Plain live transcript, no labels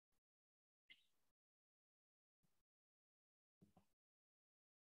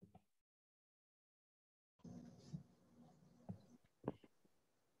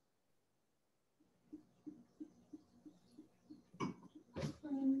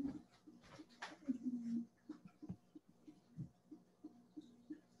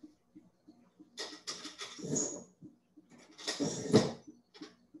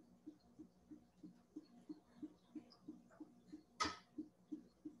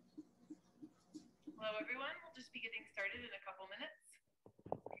Hello, everyone. We'll just be getting started in a couple minutes.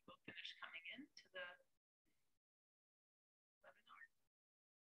 People finish coming in to the webinar.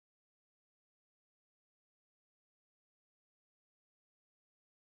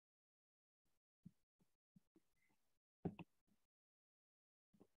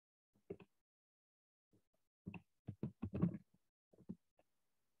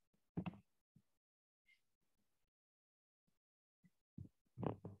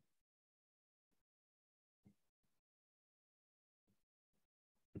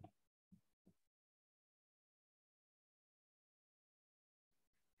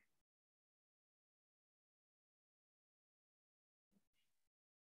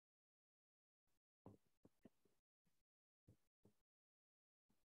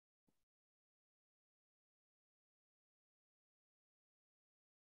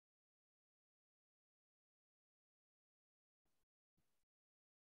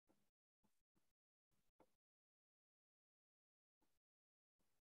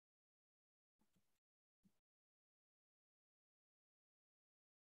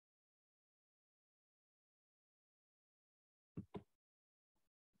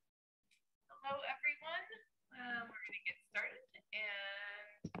 Hello, everyone. We're going to get started,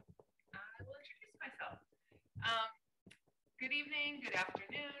 and I will introduce myself. Good evening, good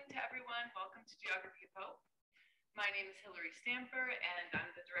afternoon to everyone. Welcome to Geography of Hope. My name is Hillary Stamper, and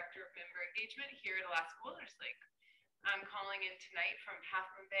I'm the Director of Member Engagement here at Alaska Wilderness League. I'm calling in tonight from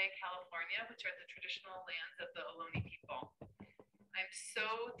Half Moon Bay, California, which are the traditional lands of the Ohlone people. I'm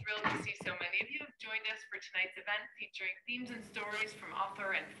so thrilled to see so many of you have joined us for tonight's event featuring themes and stories from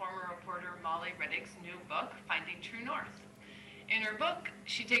author and former reporter Rettig's new book, Finding True North. In her book,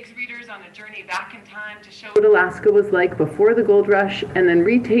 she takes readers on a journey back in time to show what Alaska was like before the gold rush and then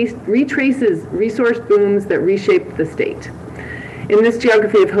retraces resource booms that reshaped the state. In this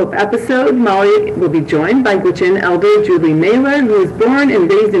Geography of Hope episode, Molly will be joined by Gwich'in elder Julie Mahler, who was born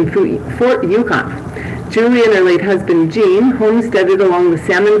and raised in Fort Yukon. Julie and her late husband, Gene, homesteaded along the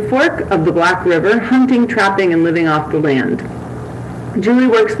Salmon Fork of the Black River, hunting, trapping, and living off the land. Julie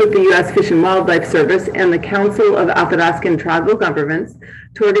works with the U.S. Fish and Wildlife Service and the Council of Athabascan Tribal Governments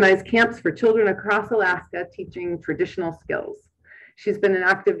to organize camps for children across Alaska teaching traditional skills. She's been an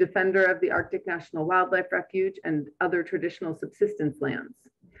active defender of the Arctic National Wildlife Refuge and other traditional subsistence lands.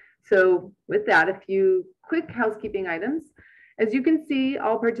 So with that, a few quick housekeeping items. As you can see,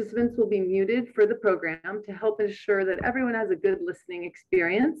 all participants will be muted for the program to help ensure that everyone has a good listening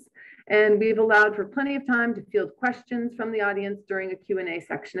experience. And we've allowed for plenty of time to field questions from the audience during a Q&A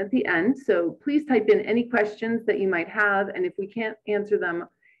section at the end. So please type in any questions that you might have. And if we can't answer them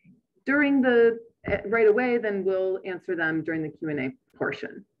during right away, then we'll answer them during the Q&A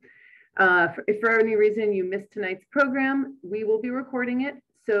portion. If for any reason you missed tonight's program, we will be recording it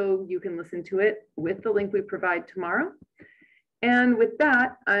so you can listen to it with the link we provide tomorrow. And with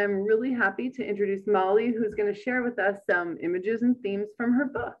that, I'm really happy to introduce Molly, who's going to share with us some images and themes from her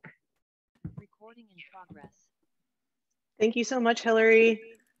book. Recording in progress. Thank you so much, Hillary.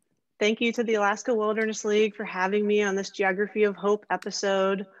 Thank you to the Alaska Wilderness League for having me on this Geography of Hope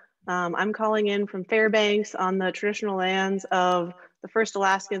episode. I'm calling in from Fairbanks on the traditional lands of the first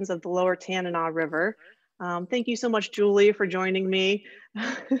Alaskans of the lower Tanana River. Thank you so much, Julie, for joining me.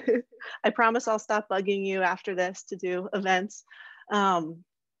 I promise I'll stop bugging you after this to do events. I'm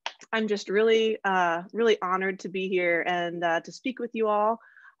just really honored to be here and to speak with you all.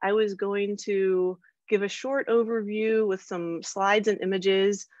 I was going to give a short overview with some slides and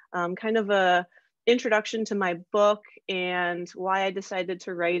images, kind of a introduction to my book and why I decided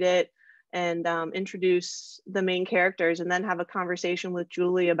to write it, and introduce the main characters, and then have a conversation with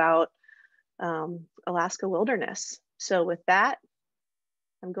Julie about Alaska wilderness. So with that,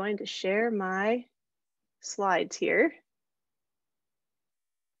 I'm going to share my slides here.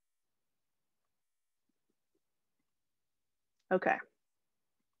 Okay.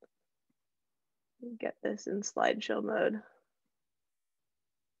 Get this in slideshow mode.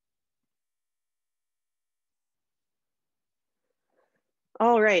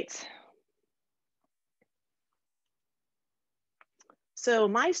 All right. So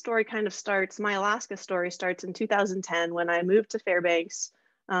my story kind of starts, my Alaska story starts in 2010 when I moved to Fairbanks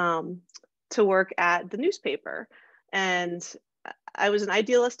to work at the newspaper. And I was an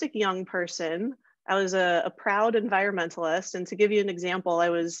idealistic young person. I was a proud environmentalist. And to give you an example, I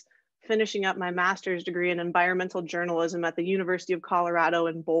was finishing up my master's degree in environmental journalism at the University of Colorado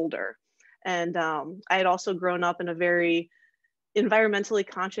in Boulder. And I had also grown up in a very environmentally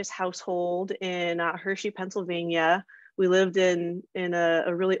conscious household in Hershey, Pennsylvania. We lived in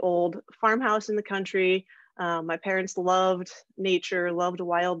a really old farmhouse in the country. My parents loved nature, loved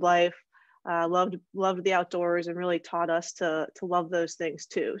wildlife. loved the outdoors and really taught us to love those things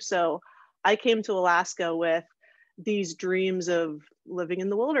too. So I came to Alaska with these dreams of living in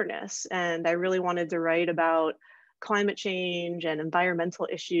the wilderness, and I really wanted to write about climate change and environmental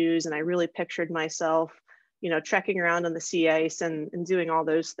issues. And I really pictured myself, trekking around on the sea ice and doing all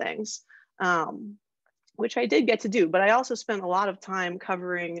those things, which I did get to do. But I also spent a lot of time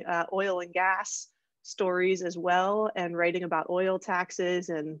covering oil and gas stories as well, and writing about oil taxes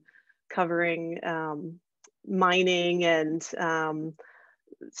and covering mining and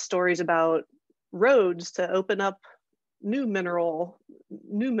stories about roads to open up new mineral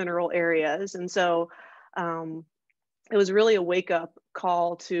areas. And so it was really a wake up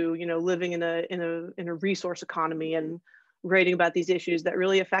call to, living in a resource economy and writing about these issues that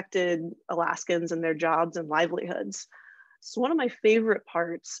really affected Alaskans and their jobs and livelihoods. So one of my favorite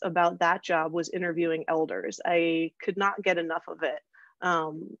parts about that job was interviewing elders. I could not get enough of it.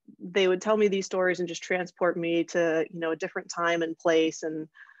 They would tell me these stories and just transport me to, a different time and place. And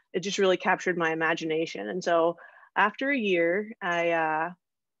it just really captured my imagination. And so after a year, I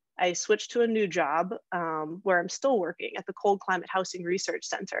switched to a new job where I'm still working at the Cold Climate Housing Research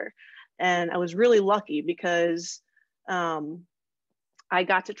Center. And I was really lucky because I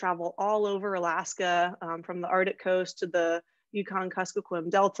got to travel all over Alaska, from the Arctic coast to the Yukon-Kuskokwim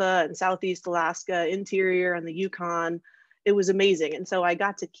Delta and Southeast Alaska, interior and the Yukon. It was amazing. And so I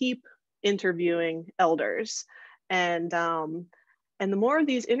got to keep interviewing elders. And the more of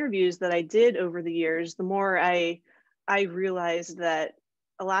these interviews that I did over the years, the more I realized that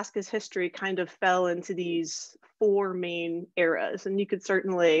Alaska's history kind of fell into these 4 main eras. And you could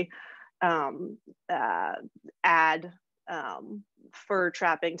certainly add fur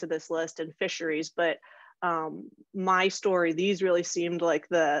trapping to this list and fisheries, but my story, these really seemed like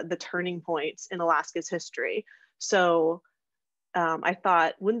the turning points in Alaska's history. So I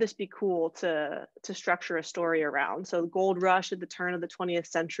thought, wouldn't this be cool to structure a story around? So the gold rush at the turn of the 20th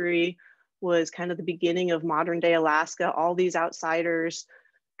century was kind of the beginning of modern day Alaska. All these outsiders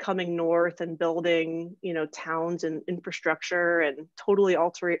coming north and building, towns and infrastructure and totally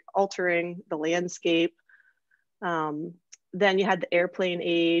altering the landscape. Then you had the airplane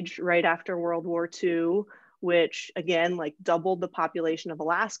age right after World War II, which again, like doubled the population of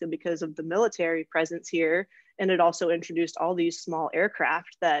Alaska because of the military presence here. And it also introduced all these small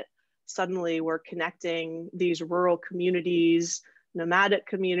aircraft that suddenly were connecting these rural communities, nomadic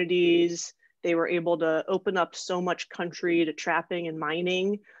communities. They were able to open up so much country to trapping and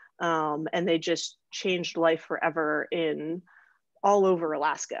mining. And they just changed life forever in all over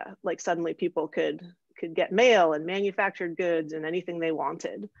Alaska. Like suddenly people could get mail and manufactured goods and anything they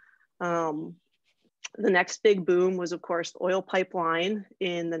wanted. The next big boom was, of course, the oil pipeline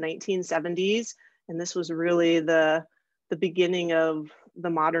in the 1970s. And this was really the beginning of the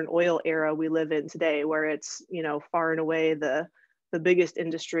modern oil era we live in today, where it's, far and away the biggest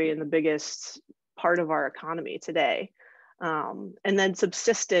industry and the biggest part of our economy today. And then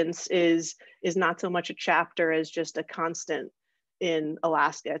subsistence is not so much a chapter as just a constant in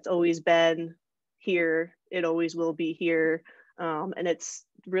Alaska. It's always been here, it always will be here. And it's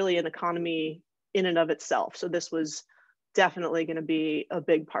really an economy in and of itself. So this was definitely going to be a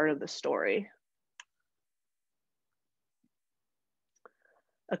big part of the story.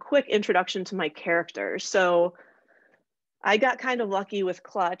 A quick introduction to my characters. So I got kind of lucky with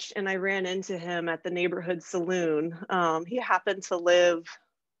Clutch, and I ran into him at the neighborhood saloon. He happened to live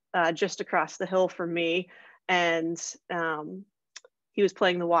just across the hill from me, and he was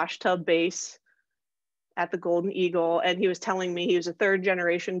playing the wash tub bass at the Golden Eagle, and he was telling me he was a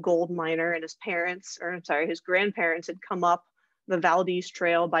 3rd-generation gold miner, and his grandparents had come up the Valdez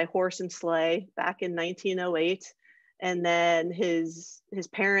Trail by horse and sleigh back in 1908. And then his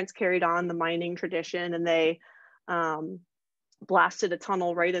parents carried on the mining tradition, and they blasted a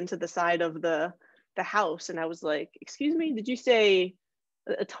tunnel right into the side of the house. And I was like, excuse me, did you say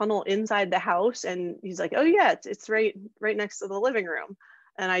a tunnel inside the house? And he's like, oh yeah, it's right next to the living room.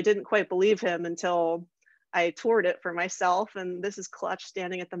 And I didn't quite believe him until I toured it for myself. And this is Clutch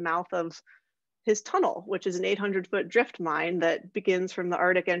standing at the mouth of his tunnel, which is an 800-foot drift mine that begins from the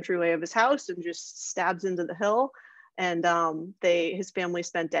Arctic entryway of his house and just stabs into the hill. And his family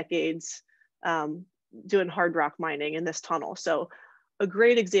spent decades doing hard rock mining in this tunnel. So a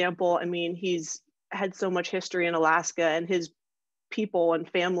great example. I mean, he's had so much history in Alaska, and his people and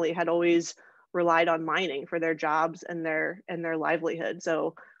family had always relied on mining for their jobs and their livelihood.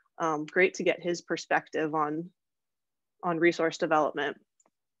 So great to get his perspective on resource development.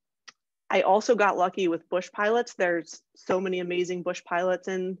 I also got lucky with bush pilots. There's so many amazing bush pilots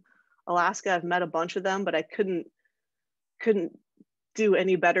in Alaska. I've met a bunch of them, but I couldn't do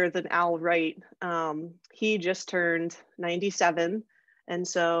any better than Al Wright. He just turned 97. And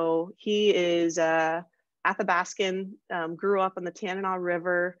so he is Athabascan, grew up on the Tanana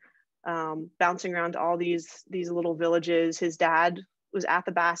River, bouncing around to all these little villages. His dad was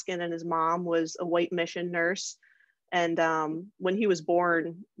Athabascan and his mom was a white mission nurse. And when he was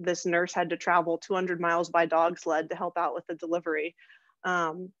born, this nurse had to travel 200 miles by dog sled to help out with the delivery.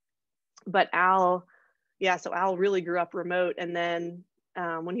 But Al, yeah, so Al really grew up remote. And then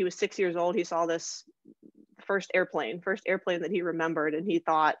when he was 6 years old, he saw this first airplane that he remembered. And he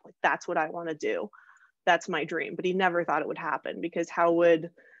thought, like, that's what I want to do. That's my dream. But he never thought it would happen, because how would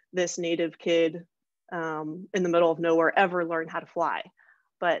this native kid in the middle of nowhere ever learn how to fly?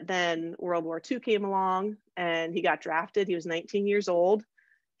 But then World War II came along and he got drafted. He was 19 years old.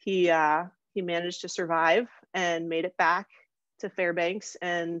 He managed to survive and made it back to Fairbanks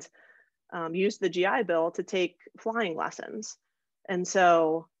and used the GI Bill to take flying lessons. And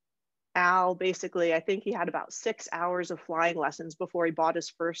so Al basically, I think he had about 6 hours of flying lessons before he bought his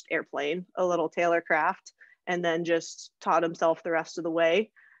first airplane, a little Taylor craft, and then just taught himself the rest of the way.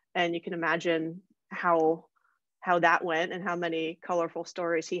 And you can imagine how that went and how many colorful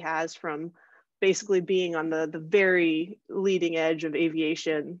stories he has from basically being on the very leading edge of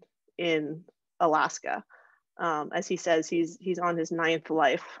aviation in Alaska. As he says, he's on his 9th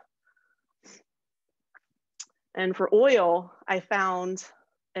life. And for oil, I found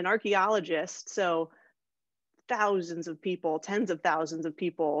an archaeologist. So thousands of people, tens of thousands of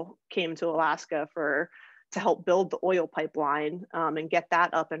people came to Alaska to help build the oil pipeline and get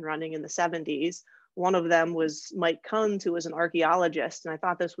that up and running in the 70s. One of them was Mike Kunz, who was an archaeologist. And I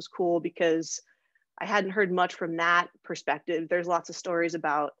thought this was cool because I hadn't heard much from that perspective. There's lots of stories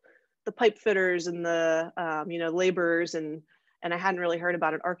about the pipe fitters and the laborers, and I hadn't really heard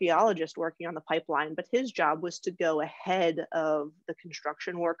about an archaeologist working on the pipeline. But his job was to go ahead of the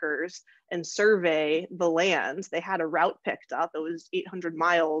construction workers and survey the lands. They had a route picked up. It was 800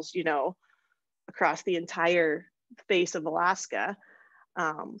 miles, across the entire face of Alaska.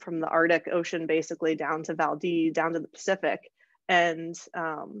 From the Arctic Ocean basically down to Valdez, down to the Pacific. And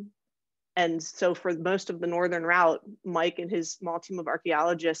so for most of the northern route, Mike and his small team of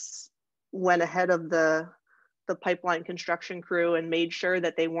archaeologists went ahead of the pipeline construction crew and made sure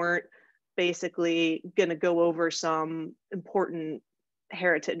that they weren't basically going to go over some important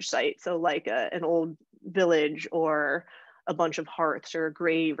heritage site. So like an old village or a bunch of hearths or a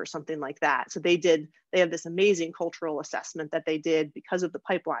grave or something like that. So they have this amazing cultural assessment that they did because of the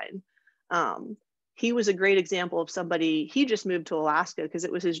pipeline. He was a great example of somebody, he just moved to Alaska because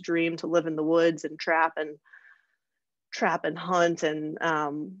it was his dream to live in the woods and trap and hunt and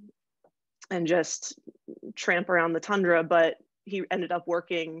just tramp around the tundra. But he ended up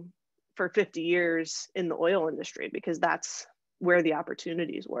working for 50 years in the oil industry because that's where the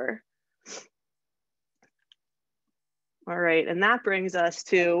opportunities were. All right, and that brings us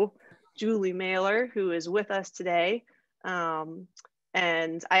to Julie Mahler, who is with us today.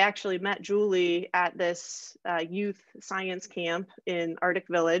 And I actually met Julie at this youth science camp in Arctic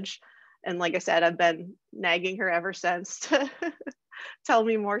Village. And like I said, I've been nagging her ever since to tell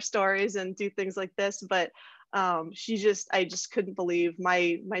me more stories and do things like this. But I just couldn't believe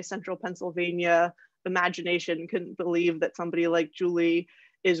my central Pennsylvania imagination couldn't believe that somebody like Julie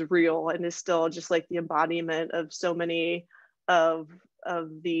is real and is still just like the embodiment of so many of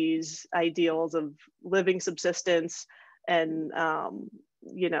these ideals of living subsistence and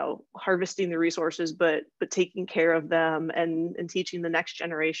harvesting the resources, but taking care of them and teaching the next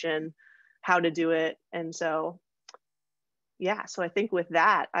generation how to do it. And so so I think with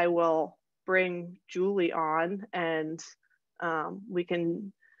that I will bring Julie on and we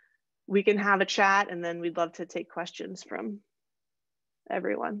can have a chat, and then we'd love to take questions from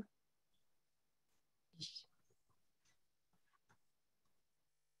everyone.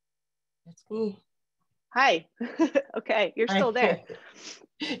 That's me. Hi. Okay, you're still there.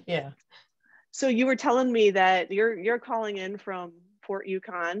 Yeah. So you were telling me that you're calling in from Fort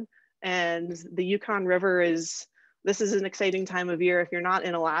Yukon, and the Yukon River this is an exciting time of year if you're not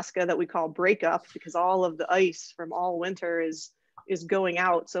in Alaska, that we call breakup, because all of the ice from all winter is going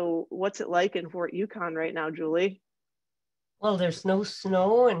out. So what's it like in Fort Yukon right now, Julie? Well, there's no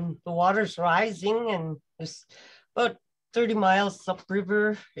snow and the water's rising, and there's about 30 miles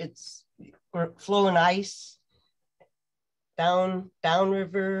upriver. It's flowing ice.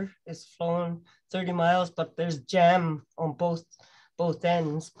 Downriver is flowing 30 miles, but there's jam on both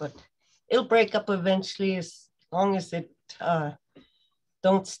ends. But it'll break up eventually as long as it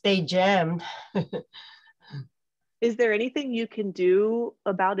don't stay jammed. Is there anything you can do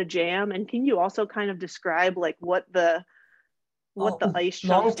about a jam? And can you also kind of describe like what the what the ice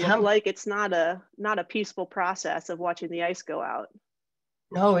long chunks look time. like? It's not a peaceful process of watching the ice go out.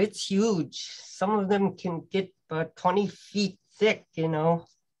 No, it's huge. Some of them can get about 20 feet thick, you know,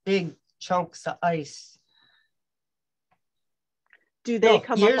 big chunks of ice. Do they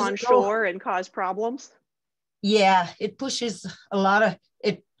come up years on ago, shore and cause problems? Yeah, it pushes a lot of,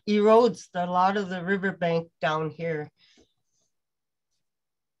 it erodes a lot of the riverbank down here.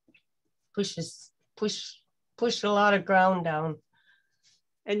 Push a lot of ground down.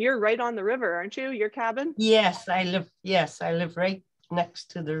 And you're right on the river, aren't you? Your cabin? Yes, I live right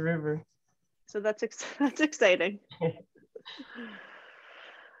next to the river. So that's exciting.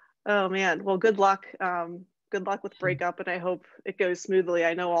 Oh man, well, good luck. Good luck with breakup, and I hope it goes smoothly.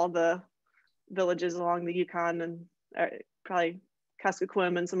 I know all the villages along the Yukon and probably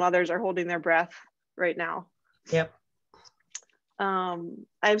Kuskokwim and some others are holding their breath right now. Yep. I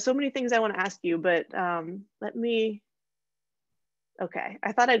have so many things I want to ask you, but okay,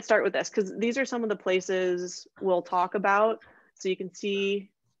 I thought I'd start with this because these are some of the places we'll talk about. So you can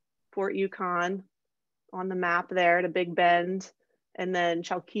see Fort Yukon on the map there at a Big Bend, and then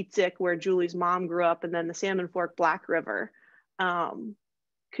Chalkitzik, where Julie's mom grew up, and then the Salmon Fork Black River.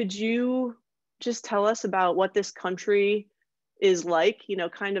 Could you just tell us about what this country is like, you know,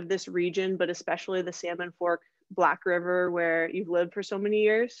 kind of this region, but especially the Salmon Fork Black River where you've lived for so many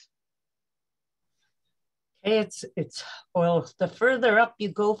years? It's well, the further up you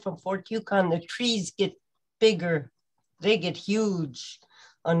go from Fort Yukon, the trees get bigger. They get huge.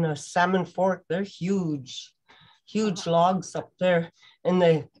 On the Salmon Fork, they're huge logs up there, and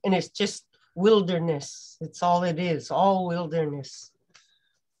it's just wilderness. It's all it is, all wilderness.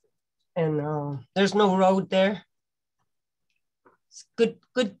 And there's no road there. It's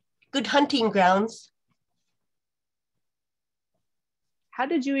good hunting grounds. How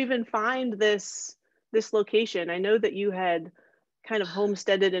did you even find this location? I know that you had kind of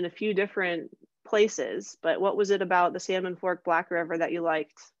homesteaded in a few different places, but what was it about the Salmon Fork Black River that you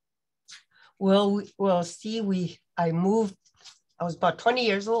liked? Well, see, I moved. I was about 20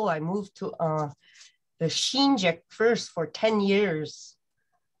 years old. I moved to the Shinjek first for 10 years,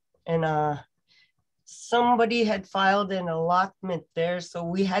 and somebody had filed an allotment there, so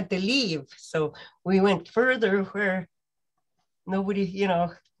we had to leave. So we went further where nobody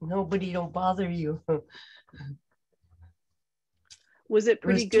don't bother you. Was it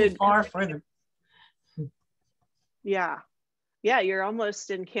pretty good? Too far for them. Yeah, you're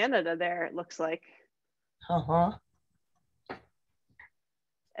almost in Canada there, it looks like.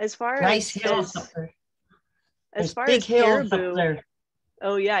 As far nice as hills up there. As far big as hills caribou, up there.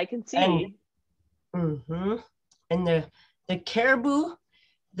 Oh yeah, I can see. And the caribou,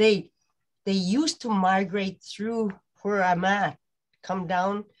 they used to migrate through where I'm at, come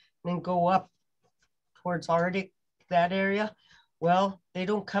down and then go up towards Arctic, that area. Well, they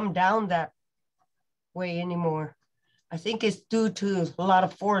don't come down that way anymore. I think it's due to a lot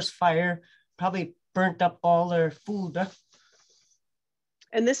of forest fire, probably burnt up all their food.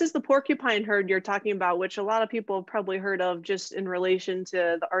 And this is the porcupine herd you're talking about, which a lot of people have probably heard of just in relation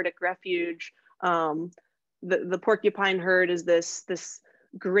to the Arctic refuge. The porcupine herd is this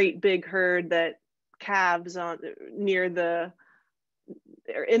great big herd that calves in the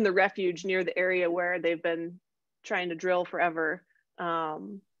refuge near the area where they've been trying to drill forever.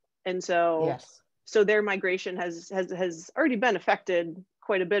 And so, yes. So their migration has already been affected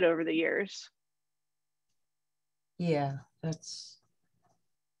quite a bit over the years. Yeah, that's.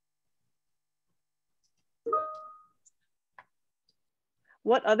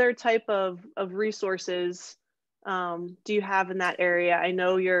 What other type of resources do you have in that area? I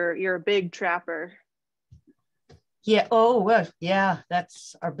know you're a big trapper. Yeah. Oh well. Yeah.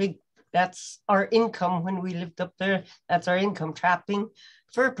 That's our income when we lived up there. That's our income, trapping.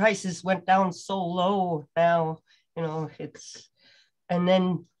 Fur prices went down so low now. You know, and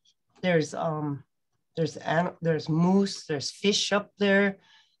then there's moose, there's fish up there.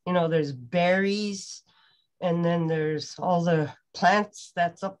 You know, there's berries, and then there's all the plants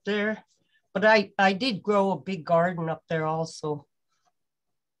that's up there. But I did grow a big garden up there also.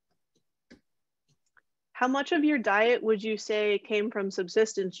 How much of your diet would you say came from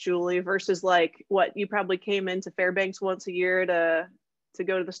subsistence, Julie, versus like what you probably came into Fairbanks once a year to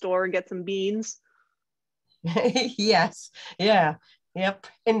go to the store and get some beans? Yes. Yeah. Yep.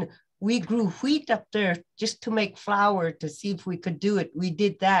 And we grew wheat up there just to make flour to see if we could do it. We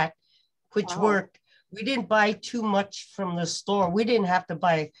did that, which worked. We didn't buy too much from the store. We didn't have to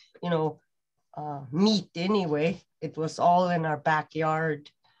buy, meat anyway. It was all in our backyard.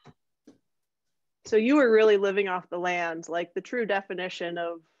 So you were really living off the land, like the true definition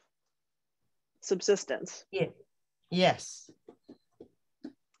of subsistence. Yeah. Yes.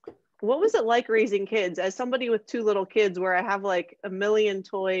 What was it like raising kids? As somebody with two little kids, where I have like a million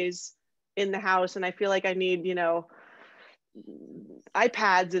toys in the house and I feel like I need,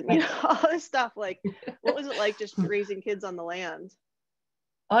 iPads and, all this stuff. Like, what was it like just raising kids on the land?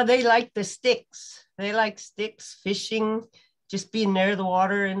 Oh, they like the sticks. They like sticks, fishing, just being near the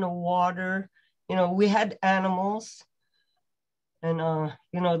water, in the water. We had animals and,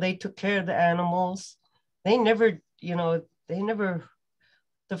 they took care of the animals. They never,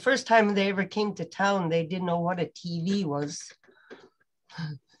 the first time they ever came to town, they didn't know what a TV was.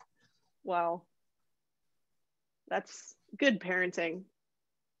 Wow. That's good parenting.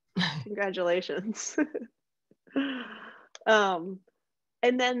 Congratulations.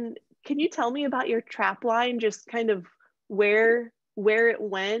 And then can you tell me about your trap line, just kind of where it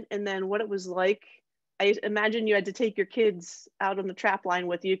went and then what it was like? I imagine you had to take your kids out on the trap line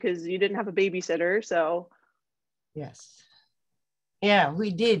with you because you didn't have a babysitter. So Yes. Yeah,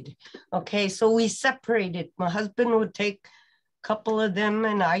 we did. Okay, so we separated. My husband would take a couple of them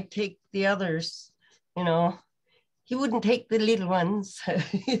and I take the others. He wouldn't take the little ones.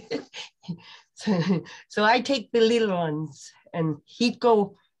 so I take the little ones and he'd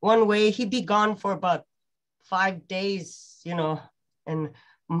go one way. He'd be gone for about 5 days, and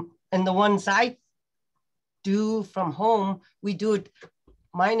the ones I do from home, we do it.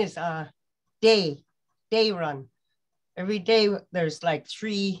 Mine is a day run. Every day there's like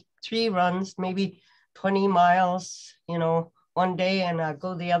three runs, maybe 20 miles, one day, and I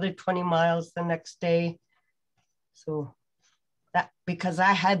go the other 20 miles the next day. So that, because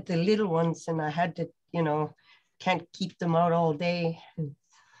I had the little ones and I had to, can't keep them out all day.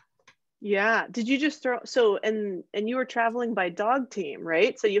 Yeah. Did you just and you were traveling by dog team,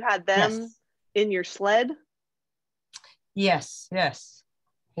 right? So you had them Yes. in your sled? Yes,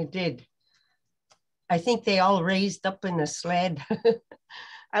 I did. I think they all raised up in a sled.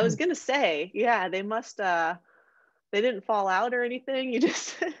 I was gonna say, yeah, they must they didn't fall out or anything. You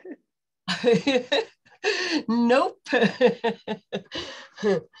just Nope.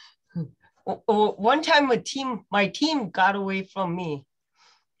 One time my team got away from me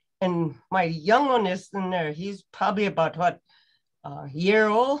and my young one is in there. He's probably about a year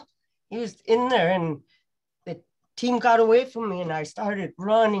old. He was in there and the team got away from me and I started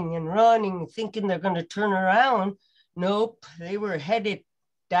running and running, thinking they're going to turn around. Nope, they were headed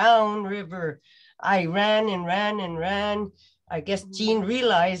down river. I ran and ran and ran. I guess Gene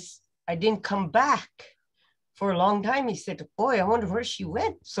realized I didn't come back for a long time. He said, boy, I wonder where she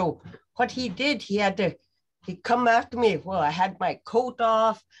went. So what he did, he come after me. Well, I had my coat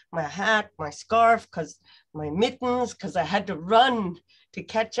off, my hat, my scarf, my mittens, because I had to run to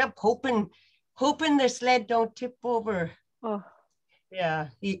catch up, hoping the sled don't tip over. Oh, yeah,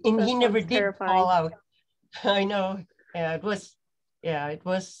 he never did terrifying. fall out. I know. Yeah, it was,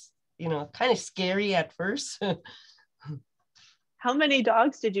 kind of scary at first. How many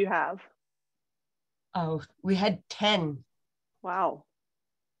dogs did you have? Oh, we had 10. Wow.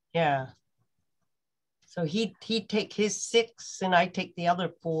 Yeah. So he'd take his 6 and I take the other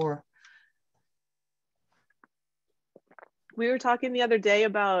 4. We were talking the other day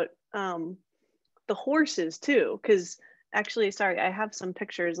about the horses too, because actually, sorry, I have some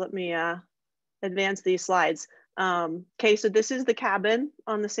pictures. Let me advance these slides. Okay, so this is the cabin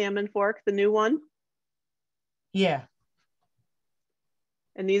on the Salmon Fork, the new one. Yeah.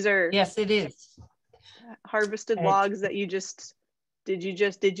 And these are yes, it is harvested logs that did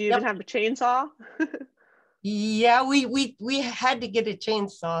you even have a chainsaw? Yeah, we had to get a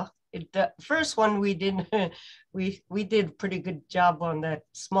chainsaw. The first one we didn't. We did a pretty good job on that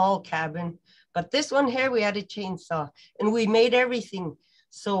small cabin, but this one here we had a chainsaw and we made everything.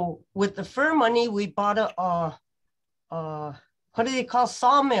 So with the fur money, we bought a what do they call,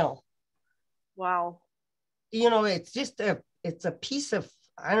 sawmill? Wow. It's just it's a piece of,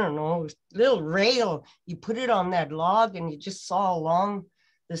 I don't know, little rail. You put it on that log and you just saw along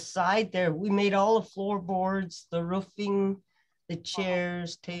the side there. We made all the floorboards, the roofing, the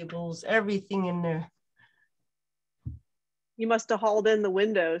chairs, tables, everything in there. You must have hauled in the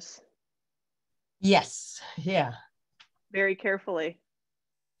windows. Yes, yeah. Very carefully.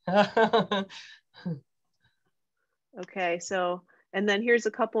 Okay, so, and then here's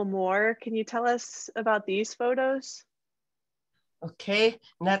a couple more. Can you tell us about these photos? Okay,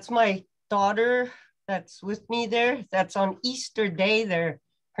 and that's my daughter that's with me there. That's on Easter Day there.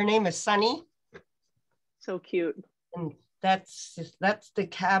 Her name is Sunny. So cute. And that's the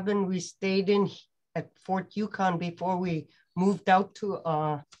cabin we stayed in at Fort Yukon before we moved out to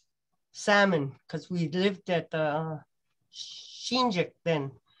Salmon, because we lived at Shinjik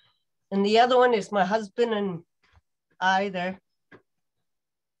then. And the other one is my husband and I there.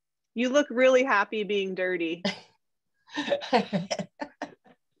 You look really happy being dirty.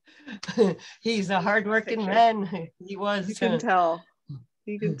 He's a hardworking man. He was. You can tell.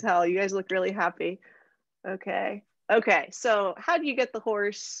 You can tell. You guys look really happy. Okay. Okay. So how do you get the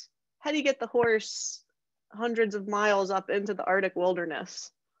horse? How do you get the horse hundreds of miles up into the Arctic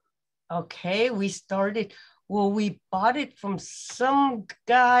wilderness? Okay, we bought it from some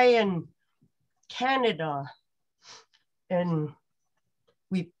guy in Canada, and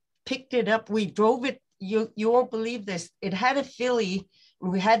we picked it up. We drove it. You won't believe this. It had a filly,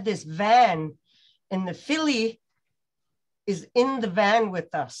 and we had this van, and the filly is in the van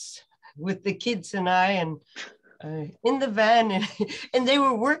with us, with the kids and I, and in the van, and they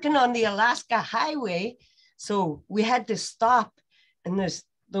were working on the Alaska highway, so we had to stop, and there's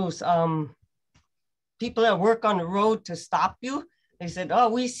those people that work on the road to stop you. They said, "Oh,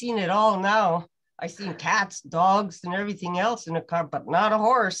 we've seen it all now. I seen cats, dogs, and everything else in a car, but not a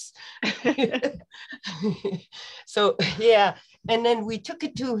horse." So yeah, and then we took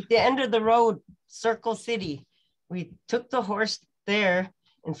it to the end of the road, Circle City. We took the horse there,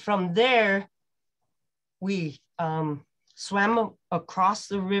 and from there we swam across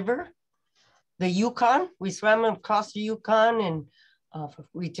the river, the Yukon. We swam across the Yukon, and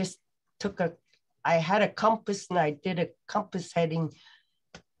we just I had a compass, and I did a compass heading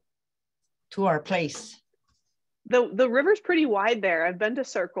to our place. The river's pretty wide there. I've been to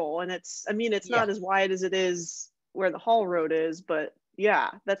Circle, and it's not as wide as it is where the Hall Road is, but yeah,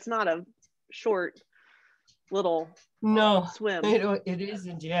 that's not a short little swim. It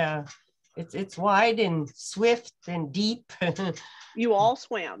isn't. Yeah, it's wide and swift and deep. You all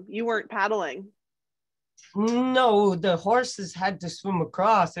swam. You weren't paddling. No, the horses had to swim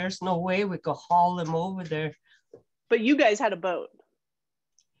across. There's no way we could haul them over there. But you guys had a boat.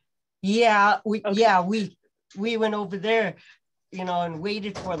 Yeah, we went over there, and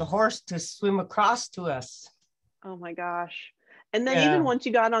waited for the horse to swim across to us. Oh my gosh. And then even once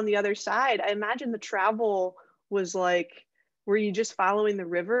you got on the other side, I imagine the travel was like, were you just following the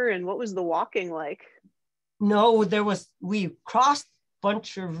river, and what was the walking like? No, we crossed a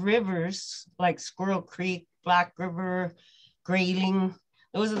bunch of rivers like Squirrel Creek, Black River, Grayling.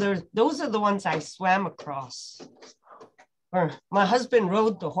 Those are the ones I swam across. Or my husband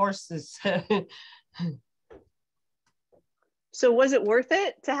rode the horses. So was it worth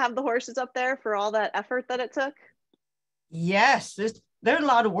it to have the horses up there for all that effort that it took? Yes, they're a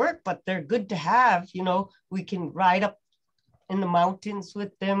lot of work, but they're good to have. We can ride up in the mountains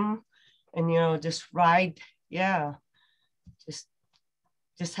with them, and just ride. Yeah,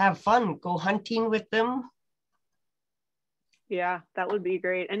 just have fun. Go hunting with them. Yeah, that would be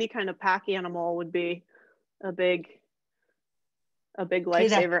great. Any kind of pack animal would be a big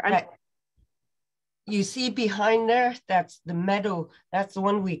lifesaver. You see behind there, that's the meadow. That's the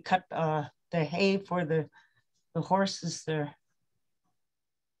one we cut the hay for the horses there.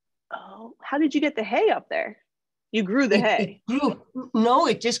 Oh, how did you get the hay up there? You grew the hay? It grew. No,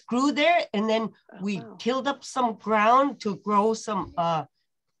 it just grew there, and then we tilled up some ground to grow some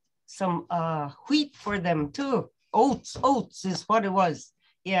wheat for them too. Oats is what it was.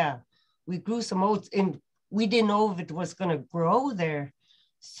 Yeah, we grew some oats, and we didn't know if it was going to grow there.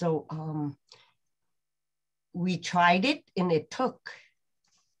 So we tried it, and it took.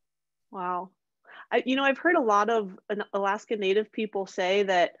 Wow. I've heard a lot of Alaska Native people say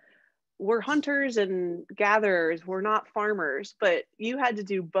that we're hunters and gatherers, we're not farmers, but you had to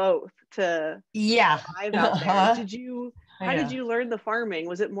do both to survive out there. How did you learn the farming?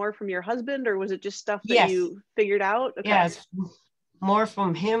 Was it more from your husband, or was it just stuff that you figured out? Okay. Yes, more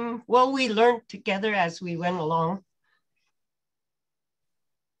from him. Well, we learned together as we went along.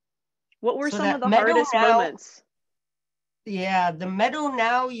 What were some of the hardest moments? Yeah, the meadow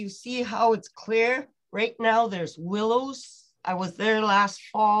now, you see how it's clear. Right now there's willows. I was there last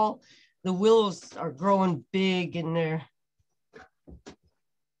fall. The willows are growing big in there.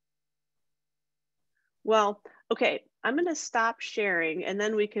 Well, okay, I'm going to stop sharing, and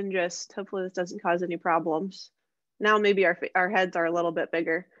then we can just, hopefully this doesn't cause any problems. Now maybe our heads are a little bit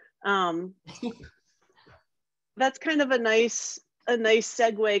bigger. That's kind of a nice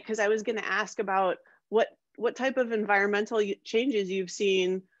segue, because I was going to ask about what type of environmental changes you've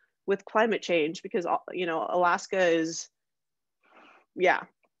seen with climate change, because Alaska is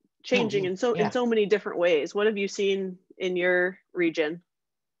changing in so many different ways. What have you seen in your region?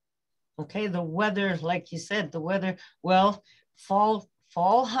 Okay, the weather, like you said, well, fall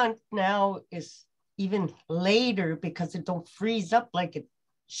hunt now is even later because it don't freeze up like it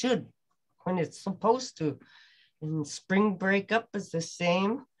should when it's supposed to. And spring breakup is the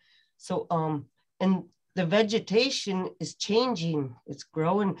same. So and the vegetation is changing. It's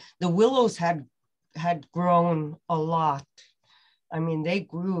growing. The willows had grown a lot. I mean, they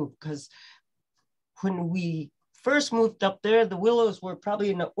grew because when we first moved up there, the willows were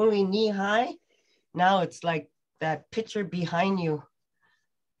probably only knee high. Now it's like that picture behind you.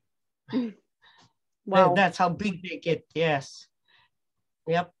 Wow. That's how big they get. Yes.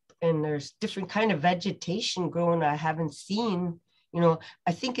 Yep. And there's different kind of vegetation growing I haven't seen.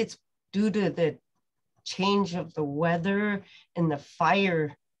 I think it's due to the change of the weather and the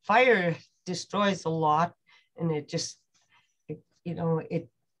fire. Fire destroys a lot, and it just, the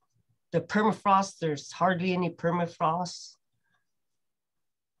permafrost, there's hardly any permafrost.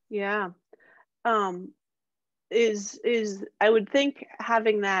 Yeah. Is I would think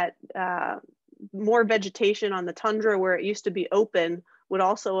having that more vegetation on the tundra where it used to be open would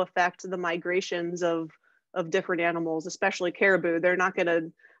also affect the migrations of different animals, especially caribou. They're not going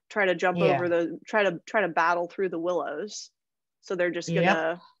to try to jump over try to battle through the willows. So they're just going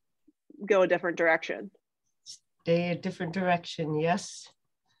to go a different direction. Stay a different direction, yes.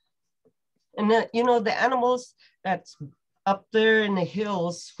 And the animals that's up there in the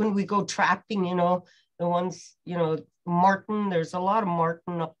hills, when we go trapping, the ones, marten, there's a lot of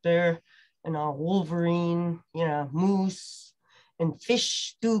marten up there, and wolverine, moose, and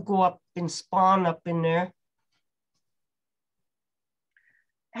fish do go up and spawn up in there.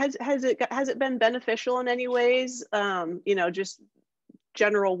 Has it been beneficial in any ways? Just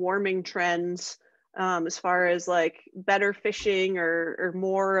general warming trends, as far as like better fishing or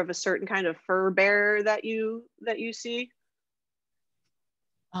more of a certain kind of fur bearer that you see?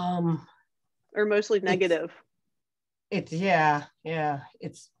 Or mostly negative? It's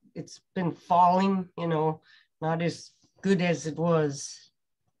been falling, not as good as it was.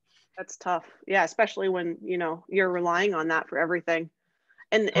 That's tough. Yeah, especially when, you're relying on that for everything.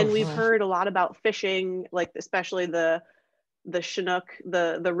 And we've heard a lot about fishing, like especially the Chinook,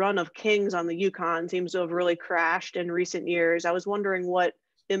 the run of kings on the Yukon seems to have really crashed in recent years. I was wondering what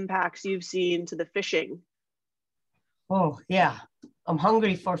impacts you've seen to the fishing. Oh, yeah. I'm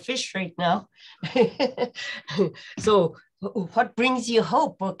hungry for fish right now. So what brings you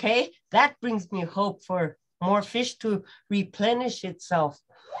hope, okay? That brings me hope for more fish to replenish itself.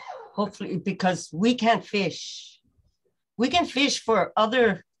 Hopefully, because we can't fish. We can fish for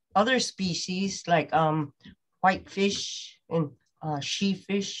other species like whitefish and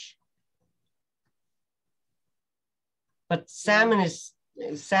sheefish. But salmon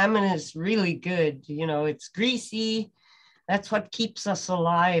is really good. It's greasy. That's what keeps us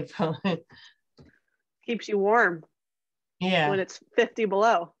alive. Keeps you warm. Yeah. When it's 50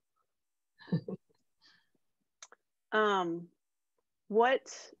 below.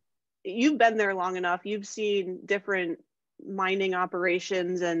 You've been there long enough. You've seen different mining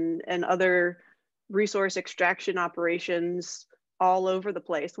operations and other resource extraction operations all over the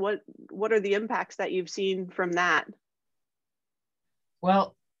place. What are the impacts that you've seen from that?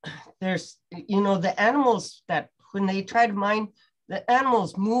 Well, there's, the animals that when they try to mine, the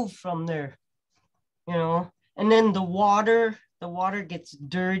animals move from there, and then the water gets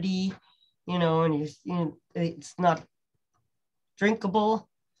dirty, and it's not drinkable.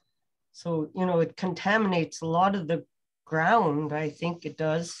 So, it contaminates a lot of the ground. I think it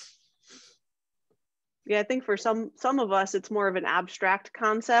does. Yeah, I think for some of us, it's more of an abstract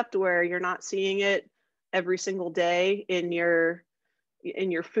concept where you're not seeing it every single day in your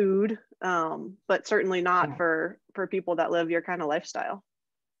food, but certainly not for people that live your kind of lifestyle.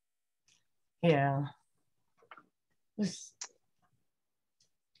 Yeah.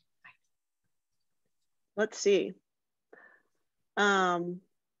 Let's see.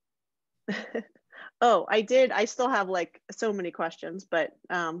 Oh, I still have like so many questions, but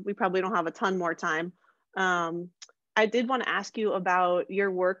we probably don't have a ton more time. I did want to ask you about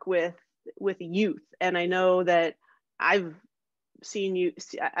your work with youth, and I know that I've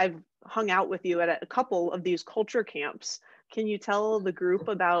hung out with you at a couple of these culture camps. Can you tell the group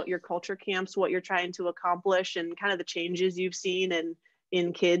about your culture camps, what you're trying to accomplish, and kind of the changes you've seen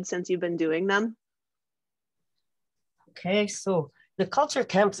in kids since you've been doing them? Okay, so the culture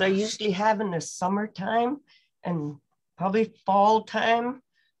camps I usually have in the summertime and probably fall time.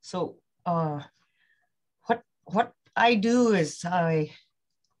 So what I do is I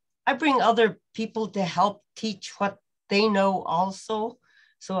bring other people to help teach what they know also.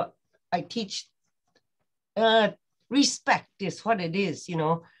 So I teach respect is what it is,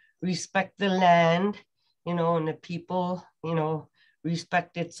 respect the land, and the people,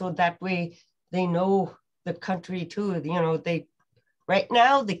 respect it. So that way they know the country too. Right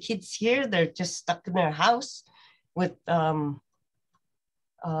now, the kids here, they're just stuck in their house with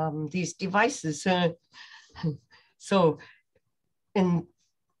these devices. So, and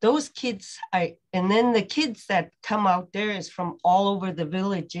those kids, and then the kids that come out there is from all over the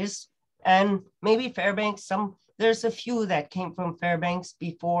villages and maybe Fairbanks. There's a few that came from Fairbanks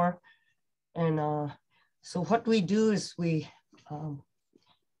before. And so what we do is we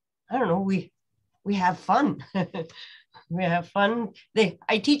have fun. We have fun.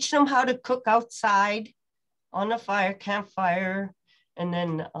 I teach them how to cook outside on a campfire. And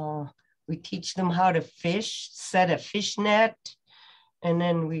then we teach them how to fish, set a fish net. And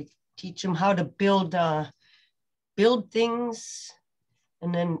then we teach them how to build things.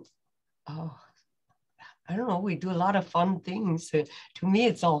 And then, I don't know, we do a lot of fun things. To me,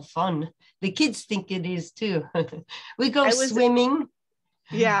 it's all fun. The kids think it is too. We go swimming.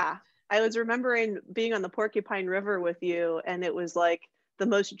 Yeah. I was remembering being on the Porcupine River with you, and it was like the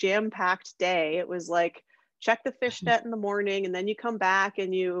most jam-packed day. It was like, check the fish net in the morning, and then you come back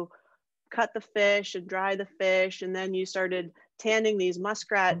and you cut the fish and dry the fish, and then you started tanning these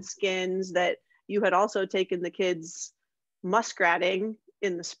muskrat skins that you had also taken the kids muskratting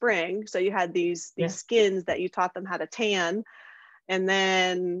in the spring. So you had these skins that you taught them how to tan, and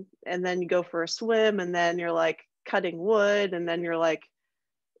then you go for a swim, and then you're like cutting wood, and then you're like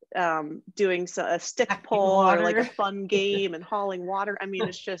doing a stick pull or like a fun game and hauling water. I mean,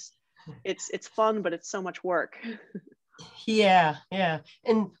 it's just, it's fun, but it's so much work. Yeah.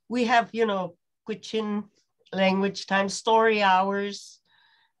 And we have, Gwich'in language time, story hours.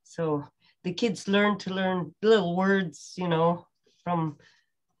 So the kids learn little words,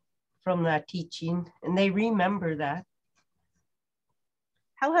 from that teaching, and they remember that.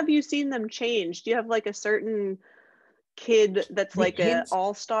 How have you seen them change? Do you have like a certain kid that's like an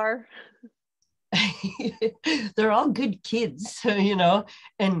all-star? They're all good kids,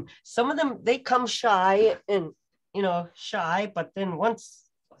 and some of them, they come shy, but then once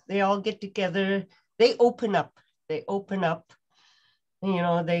they all get together, they open up. And,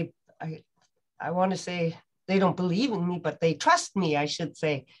 I want to say they don't believe in me, but they trust me, I should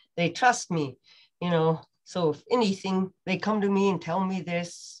say. They trust me, so if anything, they come to me and tell me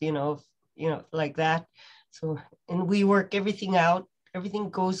this, like that. So, and we work everything out. Everything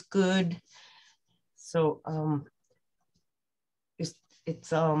goes good. So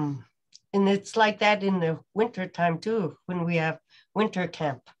and it's like that in the winter time too, when we have winter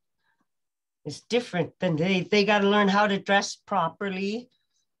camp. It's different. Than they got to learn how to dress properly,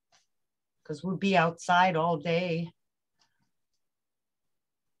 because we'll be outside all day.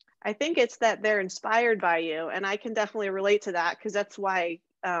 I think it's that they're inspired by you, and I can definitely relate to that, because that's why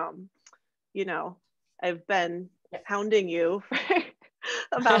I've been hounding you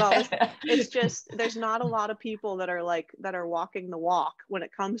about all this. It's just, there's not a lot of people that are walking the walk when it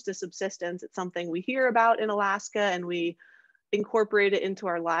comes to subsistence. It's something we hear about in Alaska, and we incorporate it into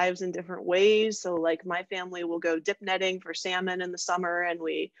our lives in different ways. So like my family will go dip netting for salmon in the summer, and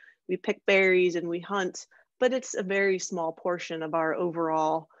we pick berries and we hunt, but it's a very small portion of our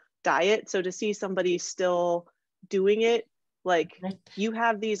overall diet. So to see somebody still doing it, like, you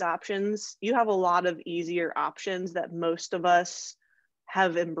have these options, you have a lot of easier options that most of us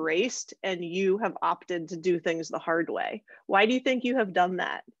have embraced, and you have opted to do things the hard way. Why do you think you have done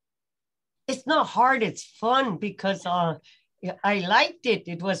that? It's not hard, it's fun, because I liked it.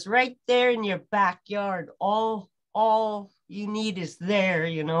 It was right there in your backyard. All you need is there,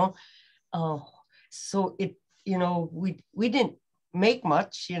 so it, we didn't make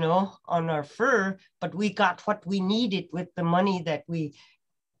much, on our fur, but we got what we needed with the money that we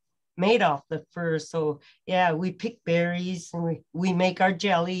made off the fur. So yeah, we pick berries and we make our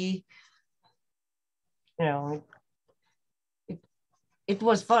jelly. It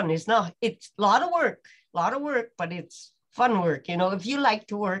was fun. It's a lot of work, but it's fun work. If you like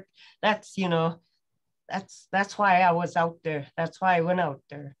to work, that's why I was out there. That's why I went out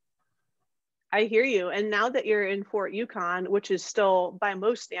there. I hear you. And now that you're in Fort Yukon, which is still by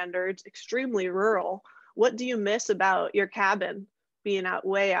most standards extremely rural, what do you miss about your cabin being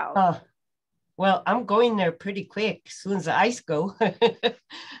way out? Well, I'm going there pretty quick as soon as the ice go.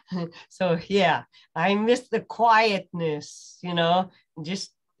 So yeah, I miss the quietness,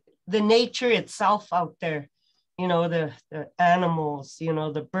 just the nature itself out there, the animals,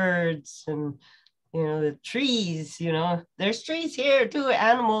 the birds, and the trees. There's trees here too,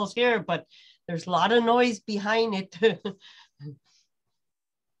 animals here, but there's a lot of noise behind it.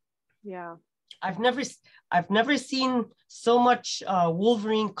 Yeah. I've never seen so much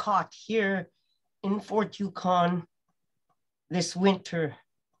wolverine caught here in Fort Yukon this winter.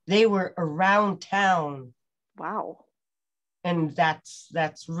 They were around town. Wow. And that's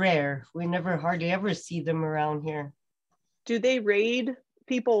rare. We never hardly ever see them around here. Do they raid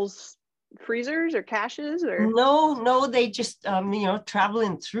people's freezers or caches or? No, they just,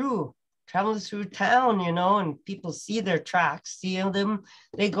 traveling through town, and people see their tracks, see them,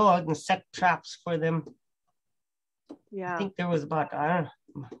 they go out and set traps for them. Yeah. I think there was about, I don't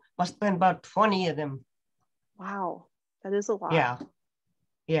know, must have been about 20 of them. Wow, that is a lot.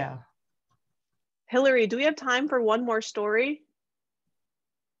 Yeah. Hillary, do we have time for one more story?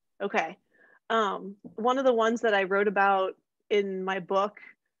 Okay. One of the ones that I wrote about in my book,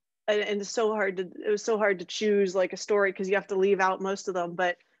 and it was so hard to choose like a story because you have to leave out most of them,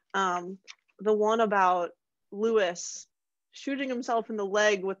 but the one about Lewis shooting himself in the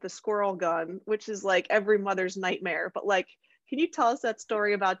leg with the squirrel gun, which is like every mother's nightmare. But like, can you tell us that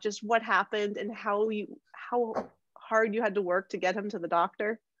story about just what happened and how hard you had to work to get him to the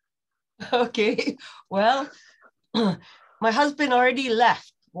doctor? Okay, well, my husband already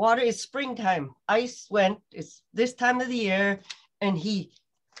left. Water is springtime. Ice went. It's this time of the year, and he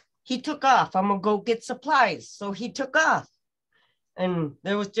took off. I'm gonna go get supplies. So he took off, and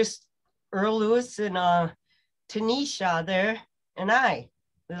there was just Earl Lewis and Tanisha there, and I,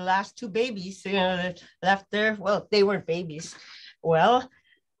 the last two babies, that left there. Well, they weren't babies. Well,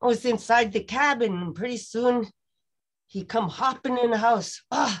 I was inside the cabin, and pretty soon he come hopping in the house.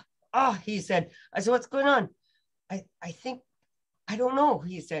 He said. I said, what's going on? I think, I don't know,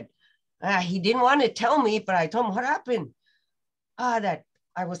 he said. He didn't want to tell me, but I told him what happened. That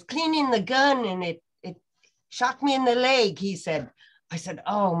I was cleaning the gun and it shot me in the leg, he said. I said,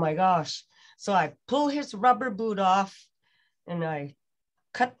 oh my gosh. So I pull his rubber boot off and I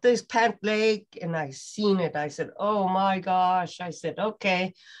cut this pant leg and I seen it. I said, oh my gosh. I said,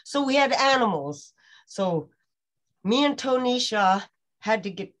 okay. So we had animals. So me and Tonisha had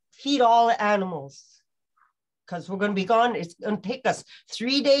to feed all the animals because we're going to be gone. It's going to take us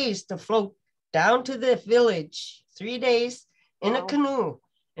 3 days to float down to the village, 3 days in a canoe.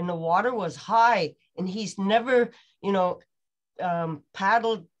 And the water was high and he's never,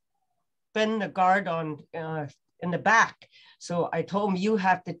 paddled, bend the guard on in the back. So I told him, you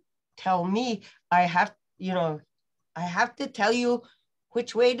have to tell me, I have to tell you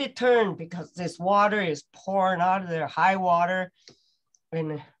which way to turn because this water is pouring out of there, high water.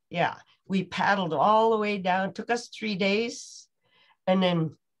 And we paddled all the way down. Took us 3 days and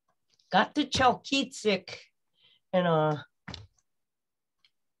then got to Chalkitsik and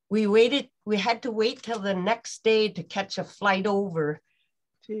we had to wait till the next day to catch a flight over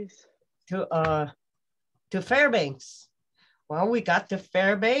to Fairbanks. Well, we got to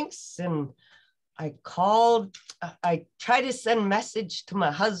Fairbanks and I tried to send a message to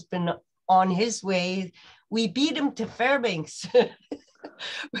my husband on his way. We beat him to Fairbanks.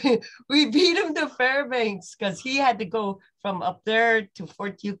 we beat him to Fairbanks because he had to go from up there to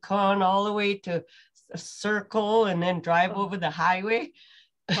Fort Yukon all the way to a circle and then drive over the highway.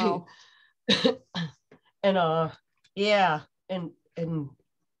 Wow. and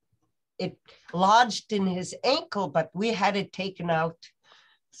it lodged in his ankle, but we had it taken out.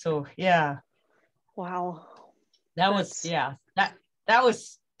 So yeah. Wow. That was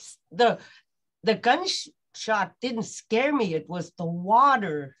the gunshot didn't scare me. It was the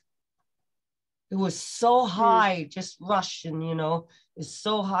water. It was so high, just rushing, it's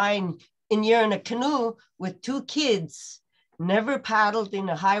so high. And you're in a canoe with 2 kids, never paddled in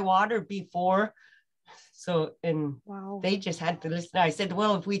a high water before. So, they just had to listen. I said,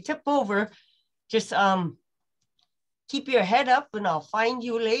 well, if we tip over, just keep your head up and I'll find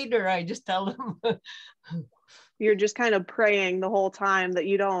you later. I just tell them. You're just kind of praying the whole time that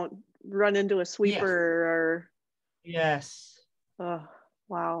you don't run into a sweeper or. Yes. Oh,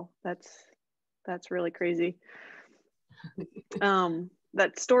 wow. That's really crazy.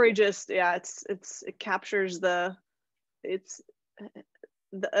 That story just, it captures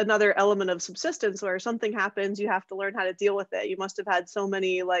another element of subsistence where something happens, you have to learn how to deal with it. You must have had so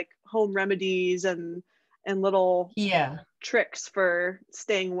many like home remedies and little tricks for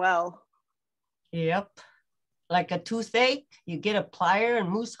staying well. Yep. Like a toothache, you get a plier and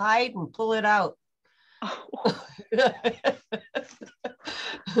moose hide and pull it out. Oh.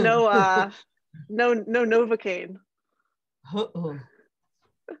 No Novocaine.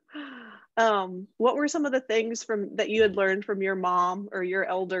 What were some of the things that you had learned from your mom or your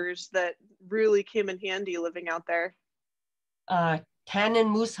elders that really came in handy living out there? Tanning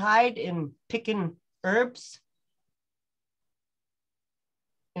moose hide and picking herbs.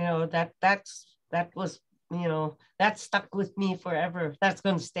 That was, that stuck with me forever. That's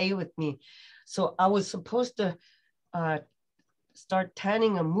going to stay with me. So I was supposed to start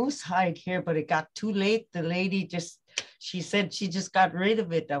tanning a moose hide here, but it got too late. The lady she said she just got rid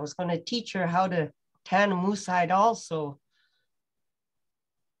of it. I was going to teach her how to tan a moose hide also.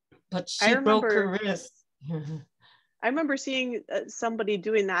 but she broke her wrist. I remember seeing somebody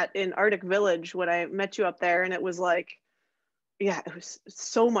doing that in Arctic Village when I met you up there, and it was like, yeah, it was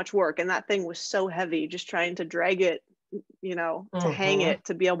so much work, and that thing was so heavy, just trying to drag it, you know, to hang it,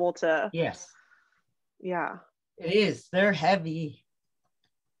 to be able to. Yes. Yeah. It is. They're heavy.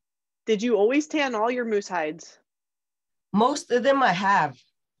 Did you always tan all your moose hides? Most of them I have.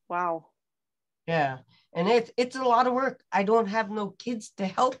 Wow. Yeah. And it's a lot of work. I don't have no kids to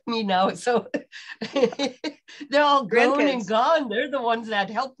help me now. So they're all grown and gone. They're the ones that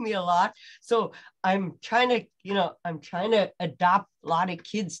help me a lot. So I'm trying to adopt a lot of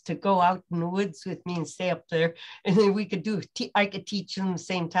kids to go out in the woods with me and stay up there. And then I could teach them at the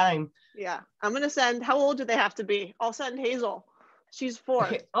same time. Yeah. I'm going to send, how old do they have to be? I'll send Hazel. She's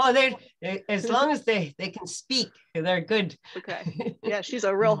 4. Oh, they as long as they can speak, they're good. Okay. Yeah, she's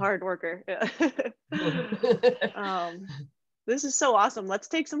a real hard worker. This is so awesome. Let's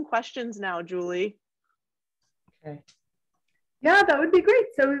take some questions now, Julie. Okay. Yeah, that would be great.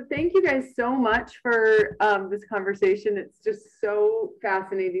 So thank you guys so much for this conversation. It's just so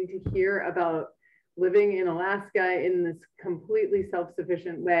fascinating to hear about living in Alaska in this completely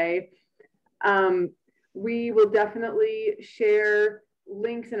self-sufficient way. We will definitely share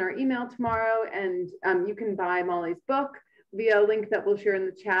links in our email tomorrow, and you can buy Molly's book via a link that we'll share in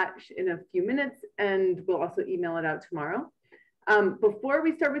the chat in a few minutes, and we'll also email it out tomorrow. Before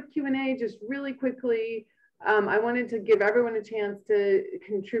we start with Q&A, just really quickly, I wanted to give everyone a chance to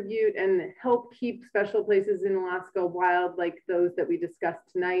contribute and help keep special places in Alaska wild like those that we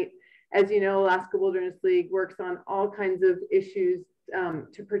discussed tonight. As you know, Alaska Wilderness League works on all kinds of issues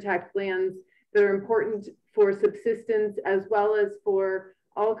to protect lands that are important for subsistence as well as for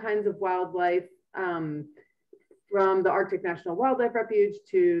all kinds of wildlife, from the Arctic National Wildlife Refuge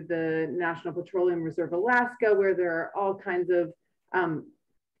to the National Petroleum Reserve Alaska, where there are all kinds of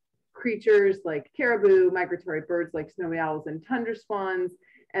creatures like caribou, migratory birds like snowy owls and tundra swans,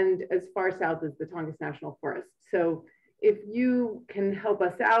 and as far south as the Tongass National Forest. So if you can help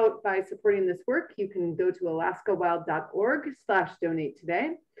us out by supporting this work, you can go to alaskawild.org/donate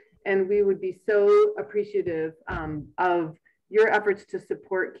today. And we would be so appreciative of your efforts to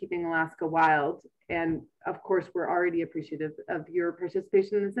support keeping Alaska wild. And of course, we're already appreciative of your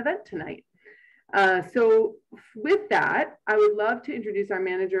participation in this event tonight. So with that, I would love to introduce our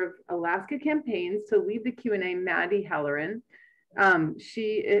manager of Alaska campaigns to lead the Q&A, Maddie Halloran.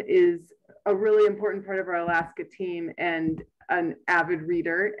 She is a really important part of our Alaska team and an avid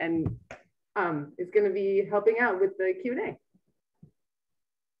reader, and is going to be helping out with the Q&A.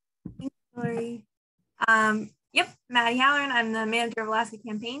 Thanks, Hillary. Yep, Maddie Halloran. I'm the manager of Alaska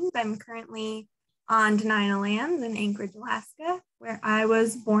campaigns. I'm currently on Dena'ina lands in Anchorage, Alaska, where I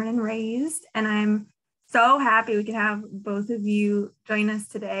was born and raised. And I'm so happy we could have both of you join us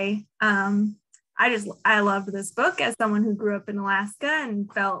today. I loved this book as someone who grew up in Alaska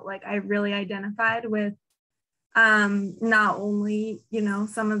and felt like I really identified with not only, you know,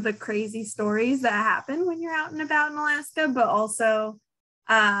 some of the crazy stories that happen when you're out and about in Alaska, but also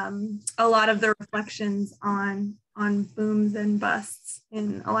a lot of the reflections on booms and busts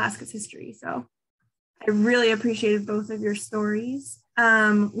in Alaska's history. So I really appreciated both of your stories.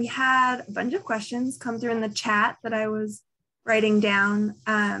 We had a bunch of questions come through in the chat that I was writing down.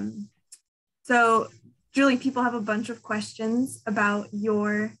 So Julie, people have a bunch of questions about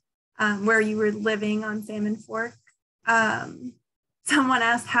your where you were living on Salmon Fork. Someone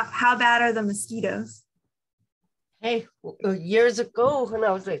asked, how bad are the mosquitoes? Hey, years ago when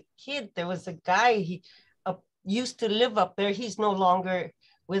I was a kid, there was a guy, he used to live up there. He's no longer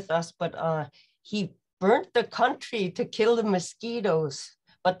with us, but he burnt the country to kill the mosquitoes.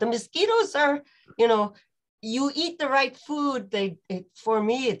 But the mosquitoes are, you know, you eat the right food. For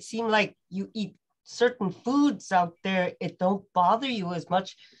me, it seemed like you eat certain foods out there, it don't bother you as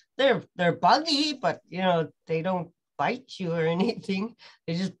much. They're buggy, but you know, they don't bite you or anything.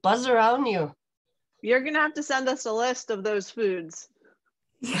 They just buzz around you. You're gonna have to send us a list of those foods.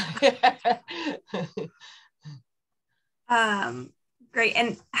 Great.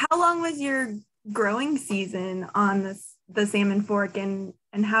 And how long was your growing season on the Salmon Fork, and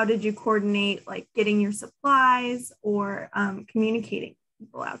how did you coordinate like getting your supplies or communicating with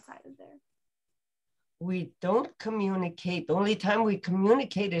people outside of there? We don't communicate. The only time we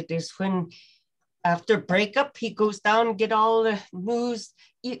communicated is when after breakup, he goes down and get all the news.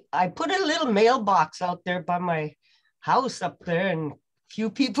 I put a little mailbox out there by my house up there, and few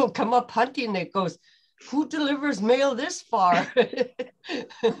people come up hunting. It goes, who delivers mail this far?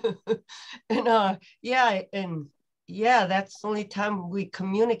 and that's the only time we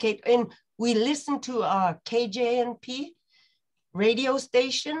communicate. And we listen to KJNP radio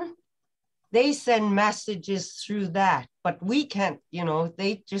station they send messages through that, but we can't,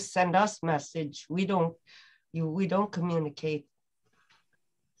 they just send us message. We don't communicate.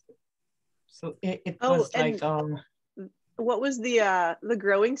 So it was like what was the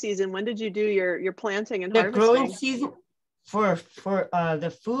growing season? When did you do your planting and the harvesting? growing season for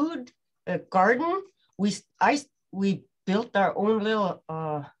the food garden? We built our own little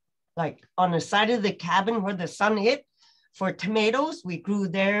like on the side of the cabin where the sun hit for tomatoes. We grew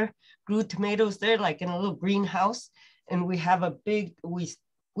tomatoes there, like in a little greenhouse, and we have a big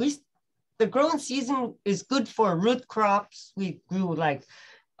the growing season is good for root crops. We grew like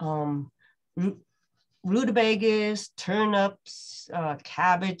rutabagas, turnips,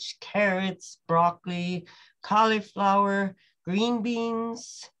 cabbage, carrots, broccoli, cauliflower, green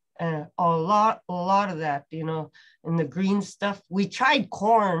beans, a lot of that, and the green stuff. We tried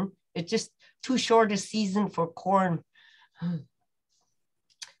corn. It's just too short a season for corn.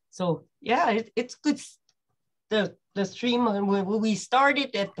 So yeah, it's good. The 3 months, we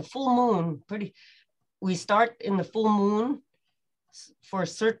started at the full moon. We start in the full moon for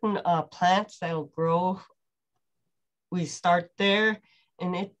certain plants that'll grow. We start there,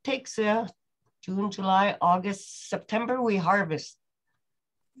 and it takes June, July, August, September, we harvest.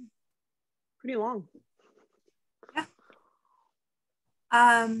 Pretty long. Yeah.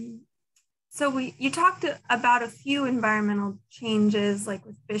 So you talked about a few environmental changes, like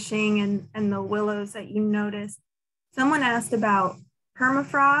with fishing and the willows that you noticed. Someone asked about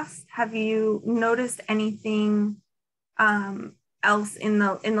permafrost. Have you noticed anything else in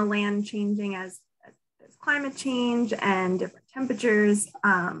the land changing as there's climate change and different temperatures?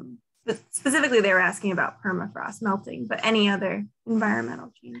 But specifically, they were asking about permafrost melting, but any other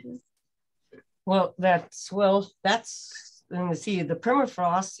environmental changes? Well, that's let me see, the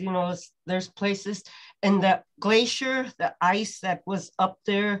permafrost, there's places, and the glacier, the ice that was up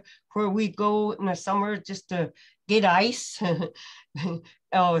there where we go in the summer just to get ice.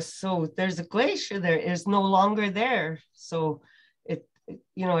 So there's a glacier there, is no longer there. So it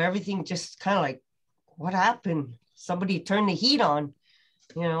everything just kind of like, what happened? Somebody turned the heat on,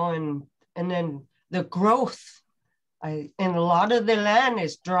 and then the growth. And a lot of the land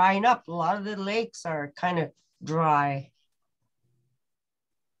is drying up. A lot of the lakes are kind of dry.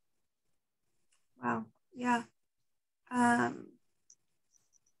 Wow. Yeah.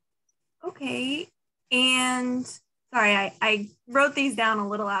 Okay. And sorry, I wrote these down a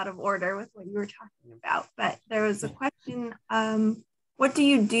little out of order with what you were talking about, but there was a question. What do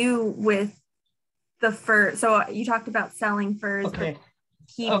you do with the fur? So you talked about selling furs. Okay.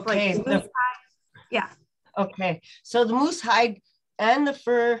 Yeah. Okay. So the moose hide and the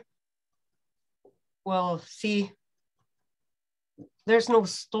fur, well, see, there's no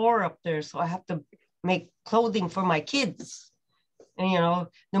store up there, so I have to make clothing for my kids. And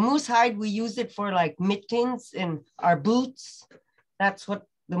the moose hide, we use it for like mittens and our boots. That's what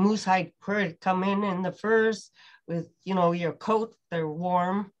the moose hide fur come in, and the furs with your coat, they're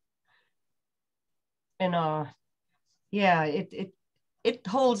warm. And yeah, it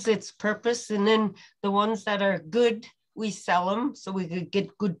holds its purpose. And then the ones that are good, we sell them so we could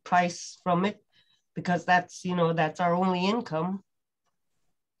get good price from it, because that's that's our only income.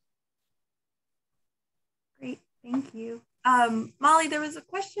 Great, thank you. Molly, there was a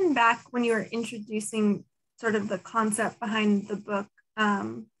question back when you were introducing sort of the concept behind the book,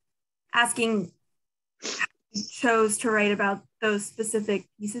 asking how you chose to write about those specific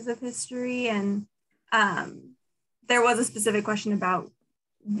pieces of history. And there was a specific question about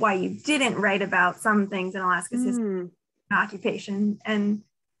why you didn't write about some things in Alaska's history and occupation. And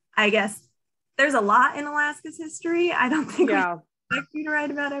I guess there's a lot in Alaska's history. I don't think we expect you to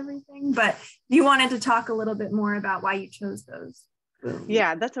write about everything, but you wanted to talk a little bit more about why you chose those.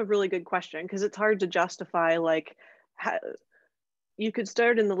 Yeah, that's a really good question, because it's hard to justify, like, you could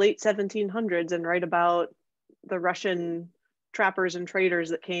start in the late 1700s and write about the Russian trappers and traders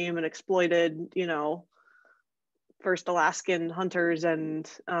that came and exploited, first Alaskan hunters and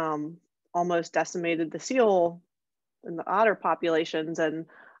almost decimated the seal and the otter populations. And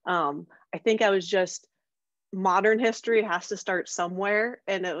I think I was just, modern history has to start somewhere.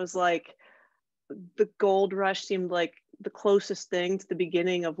 And it was like the gold rush seemed like the closest thing to the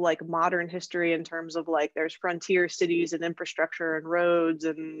beginning of like modern history, in terms of like there's frontier cities and infrastructure and roads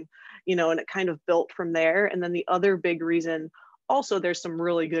and, and it kind of built from there. And then the other big reason, also there's some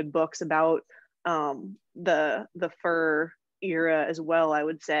really good books about the fur era as well, I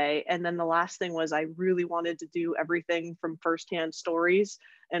would say. And then the last thing was, I really wanted to do everything from firsthand stories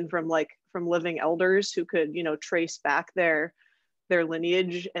and from living elders who could, trace back their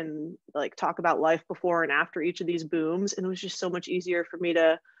lineage and like talk about life before and after each of these booms. And it was just so much easier for me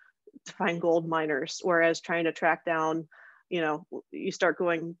to to find gold miners, whereas trying to track down, you know, you start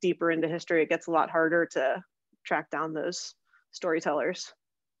going deeper into history, it gets a lot harder to track down those storytellers.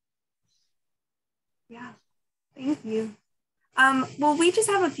 Yeah, thank you. Well, we just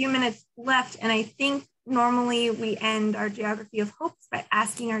have a few minutes left, and I think normally we end our Geography of Hopes by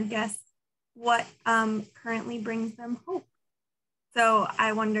asking our guests what currently brings them hope. So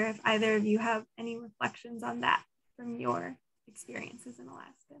I wonder if either of you have any reflections on that from your experiences in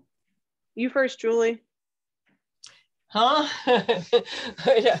Alaska. You first, Julie. Huh?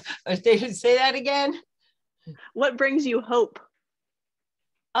 Say that again. What brings you hope?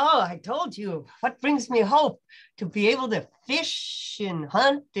 Oh, I told you, what brings me hope? To be able to fish and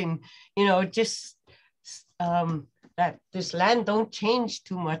hunt and, you know, just that this land don't change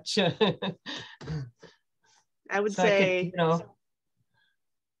too much. I would so say, I could, you know,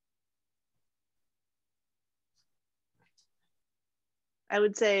 I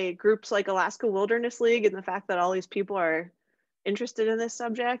would say groups like Alaska Wilderness League, and the fact that all these people are interested in this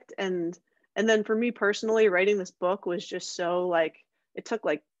subject. And then for me personally, writing this book was just so like, it took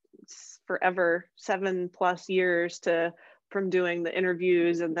like forever, 7+ years from doing the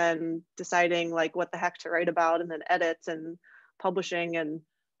interviews and then deciding like what the heck to write about, and then edits and publishing. And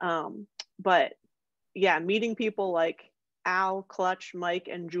but yeah, meeting people like Al, Clutch, Mike,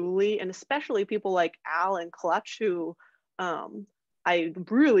 and Julie, and especially people like Al and Clutch, who I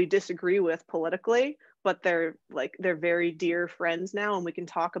really disagree with politically, but they're very dear friends now, and we can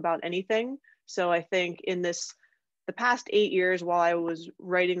talk about anything. So I think in the past 8 years while I was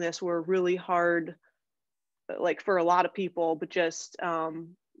writing this were really hard, like for a lot of people, but just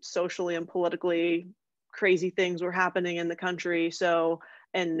socially and politically crazy things were happening in the country. So,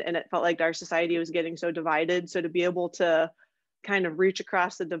 and it felt like our society was getting so divided. So to be able to kind of reach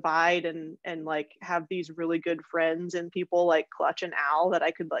across the divide and like have these really good friends and people like Clutch and Al that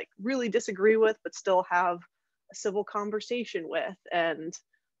I could like really disagree with, but still have a civil conversation with. And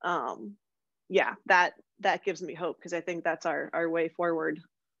yeah, that gives me hope, because I think that's our way forward.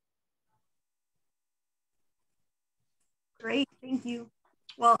 Great, thank you.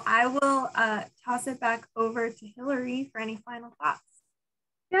 Well, I will toss it back over to Hillary for any final thoughts.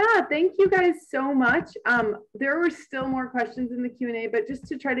 Yeah, thank you guys so much. There were still more questions in the Q&A, but just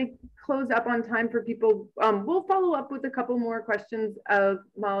to try to close up on time for people, we'll follow up with a couple more questions of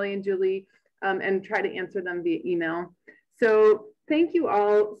Molly and Julie and try to answer them via email. So thank you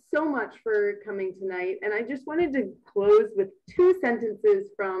all so much for coming tonight. And I just wanted to close with 2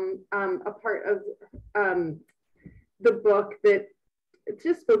 sentences from a part of the book that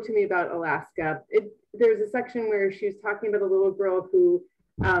just spoke to me about Alaska. There's a section where she was talking about a little girl who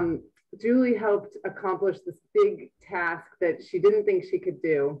Julie helped accomplish this big task that she didn't think she could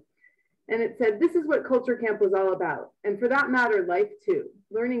do. And it said, this is what culture camp was all about. And for that matter, life too.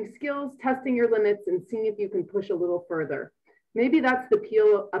 Learning skills, testing your limits, and seeing if you can push a little further. Maybe that's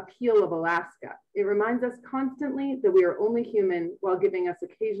the appeal of Alaska. It reminds us constantly that we are only human while giving us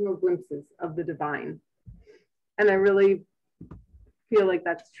occasional glimpses of the divine. And I really feel like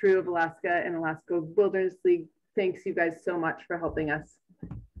that's true of Alaska and Alaska Wilderness League. Thanks you guys so much for helping us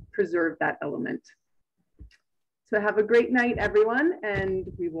preserve that element. So have a great night, everyone, and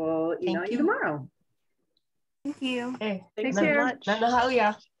we will email you tomorrow. Thank you. Hey, Thanks Take so care. much.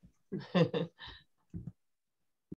 Nanahalia.